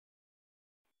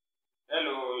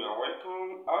Hello, you're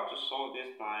welcome. How to solve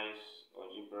this nice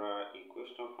algebra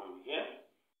equation from here?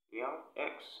 We have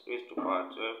x raised to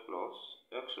power 12 plus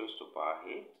x raised to power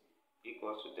 8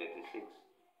 equals to 36.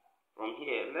 From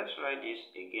here, let's write this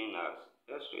again as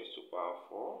x raised to power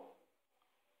 4,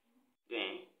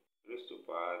 then raised to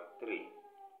power 3.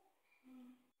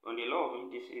 On the law of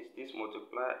indices, this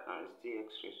multiply and still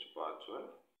x raised to power 12.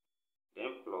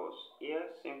 Then plus,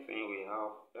 here same thing, we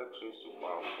have x raised to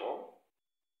power 4.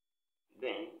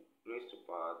 Then raised to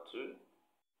power 2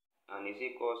 and is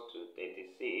equals to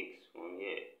 36 from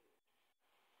here.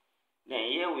 Then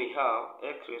here we have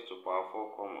x raised to power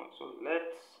 4 common. So let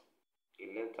the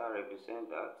letter represent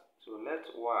that. So let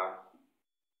y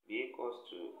be equals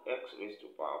to x raised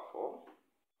to power 4.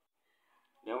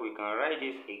 Then we can write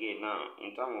this again now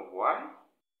in terms of y.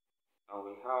 And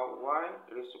we have y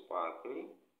raised to power 3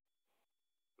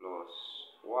 plus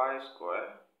y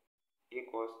squared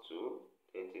equals to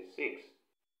 36.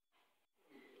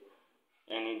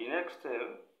 And in the next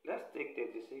step, let's take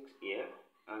 36 here,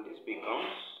 and this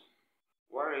becomes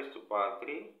y raised to power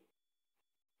 3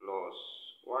 plus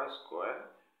y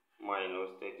squared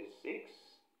minus 36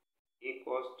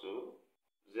 equals to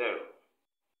 0.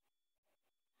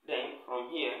 Then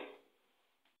from here,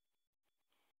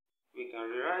 we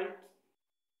can rewrite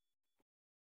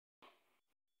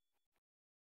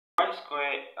y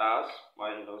squared as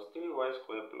minus 3y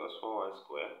squared plus 4y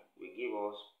squared will give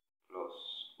us plus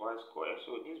y squared.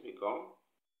 So this becomes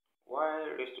y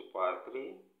raised to power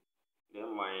 3 then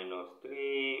minus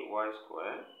 3y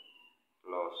squared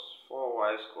plus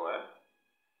 4y squared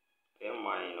then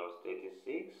minus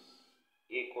 36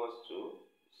 equals to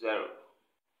 0.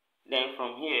 Then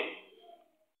from here,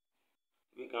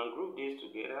 we can group this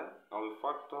together and we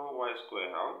factor y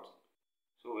squared out.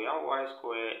 So we have y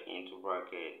squared into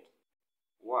bracket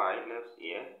y left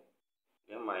here,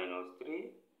 then minus 3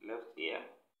 left here,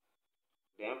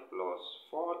 then plus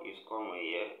 4 is common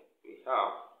here. We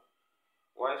have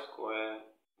y squared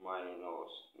minus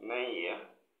 9 here,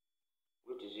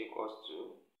 which is equals to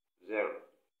 0.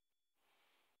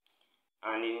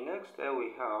 And in the next step,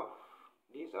 we have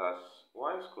this as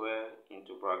y squared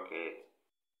into bracket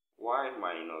y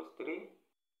minus 3,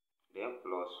 then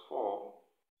plus 4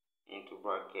 into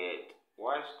bracket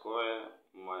y squared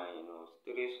minus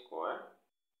 3 squared,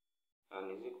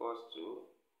 and is equals to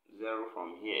 0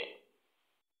 from here.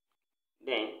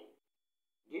 Then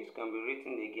this can be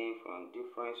written again from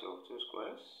difference of two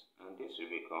squares, and this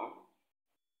will become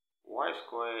y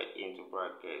squared into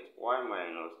bracket y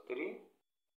minus 3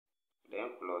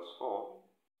 then plus 4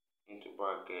 into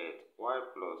bracket y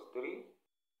plus 3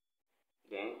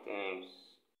 then times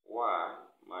y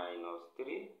minus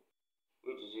 3,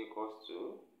 which is equals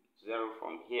to 0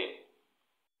 from here.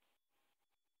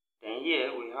 Then here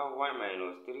we have y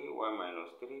minus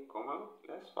 3 common.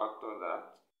 Let's factor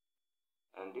that,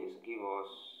 and this gives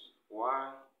us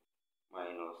y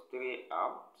minus 3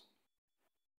 out.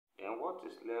 Then what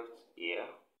is left here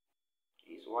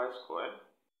is y squared.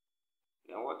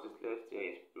 Then what is left here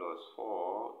is plus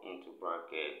 4 into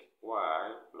bracket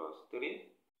y plus 3.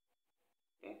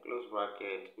 Then close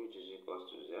bracket, which is equals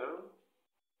to 0.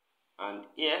 And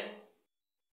here,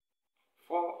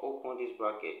 4 open this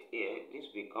bracket here, this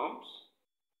becomes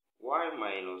y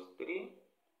minus 3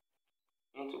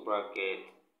 into bracket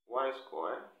y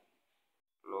squared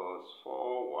plus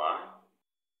 4y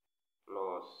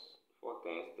plus 4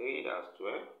 times 3, that's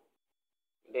 12,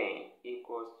 then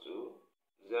equals to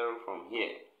 0 from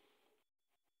here.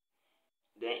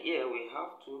 Then here we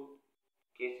have two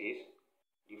cases.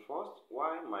 The first,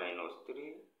 y minus 3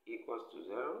 equals to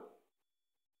 0,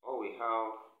 or we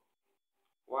have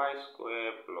y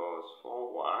squared plus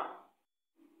 4y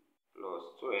plus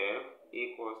 12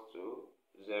 equals to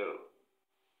 0.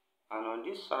 And on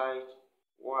this side,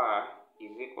 y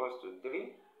is equals to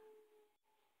 3.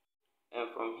 And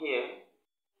from here,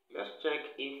 let's check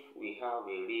if we have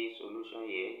a real solution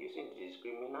here using the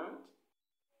discriminant.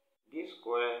 B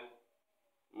squared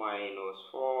minus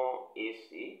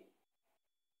 4ac,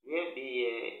 where b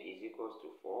here is equals to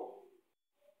 4,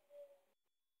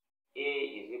 a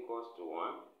is equals to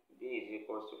 1, b is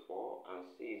equals to 4, and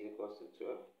c is equals to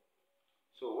 12.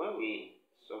 So when we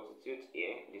substitute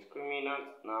here,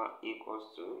 discriminant now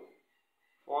equals to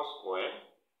 4 squared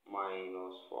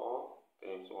minus 4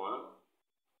 times 1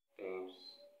 times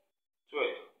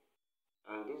 12.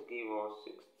 And this gives us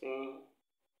 16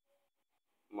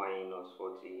 minus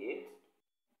 48,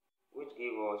 which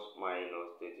gives us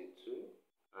minus 32,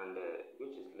 and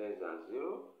which is less than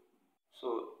 0.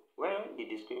 So when the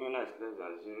discriminant is less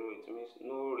than 0, it means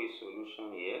no real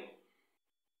solution here.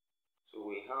 So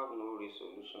we have no real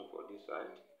solution for this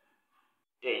side.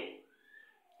 Then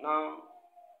Now,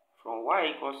 from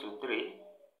y equals to 3,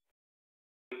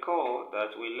 recall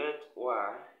that we let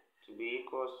y to be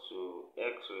equals to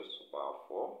x raised to power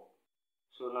 4.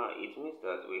 So now it means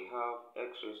that we have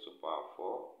x raised to power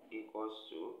 4 equals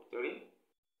to 3.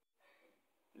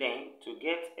 Then to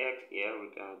get x here, we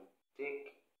can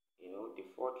take the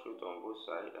fourth root on both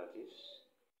sides. That is,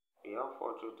 we have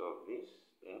fourth root of this,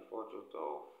 then fourth root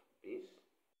of this,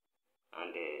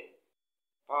 and the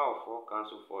power of 4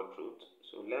 cancel fourth root,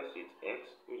 so left with x,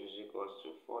 which is equals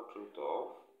to fourth root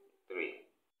of 3.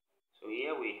 So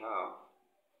here we have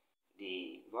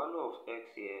the value of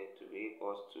x here to be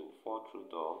equals to fourth root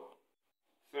of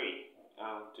 3.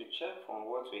 To check from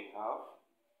what we have,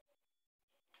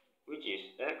 which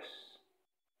is x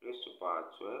raised to power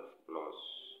 12 plus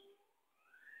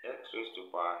x raised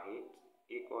to power 8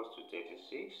 equals to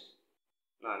 36.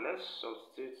 Now let's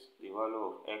substitute the value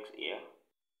of x here.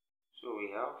 So we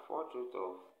have fourth root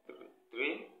of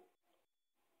 3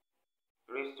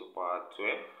 raised to power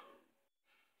 12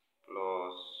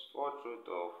 plus fourth root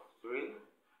of 3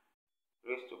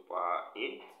 raised to power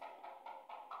 8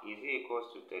 is equals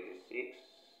to 36.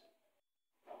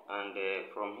 And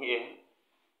from here,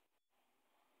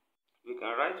 we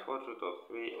can write fourth root of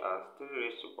 3 as 3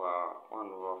 raised to power 1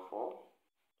 over 4,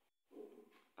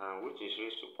 and which is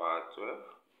raised to power 12,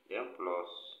 then plus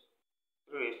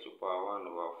 3 raised to power 1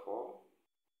 over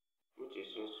 4, which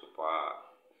is raised to power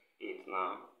 8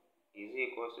 now, is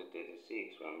equals to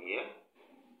 36 from here.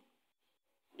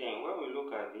 Then when we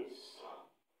look at this,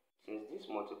 since this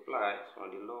multiplies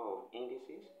from the law of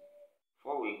indices,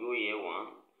 4 will go here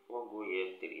 1, 4 go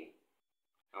here 3,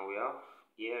 and we have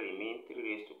here remain 3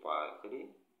 raised to power 3,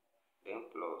 then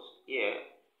plus here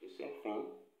the same thing,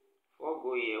 4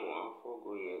 go here 1, 4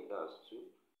 go here, that's 2,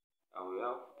 and we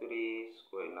have 3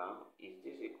 square now. Is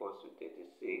this equals to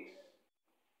 36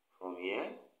 from here?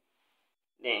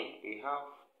 Then we have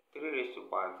 3 raised to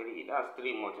power 3, that's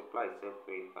 3 multiplied itself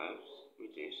 3 times,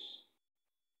 which is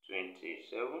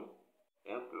 27,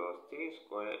 then plus 3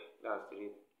 square, that's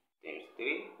 3 times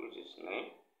 3, which is 9.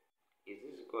 Is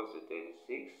this equals to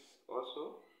 36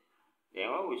 also? Then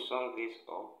when we sum this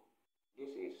up, this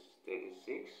is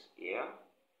 36 here,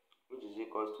 which is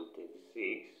equals to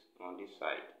 36 on this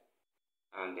side.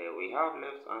 And we have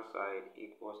left hand side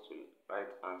equals to right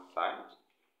hand side.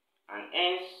 And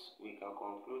hence we can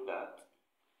conclude that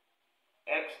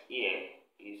x here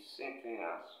is same thing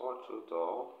as fourth root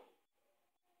of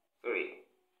 3.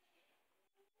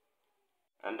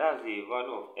 And that's the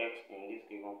value of x in this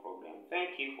given problem.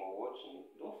 Thank you for watching.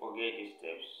 Don't forget these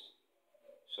steps.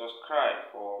 Subscribe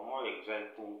for more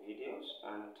exciting videos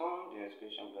and turn the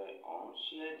notification bell on.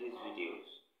 Share these videos.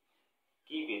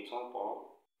 Give a thumb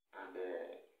up and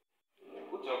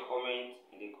put your comment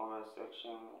in the comment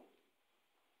section.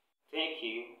 Thank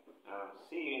you and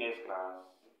see you next class.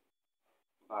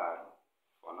 Bye.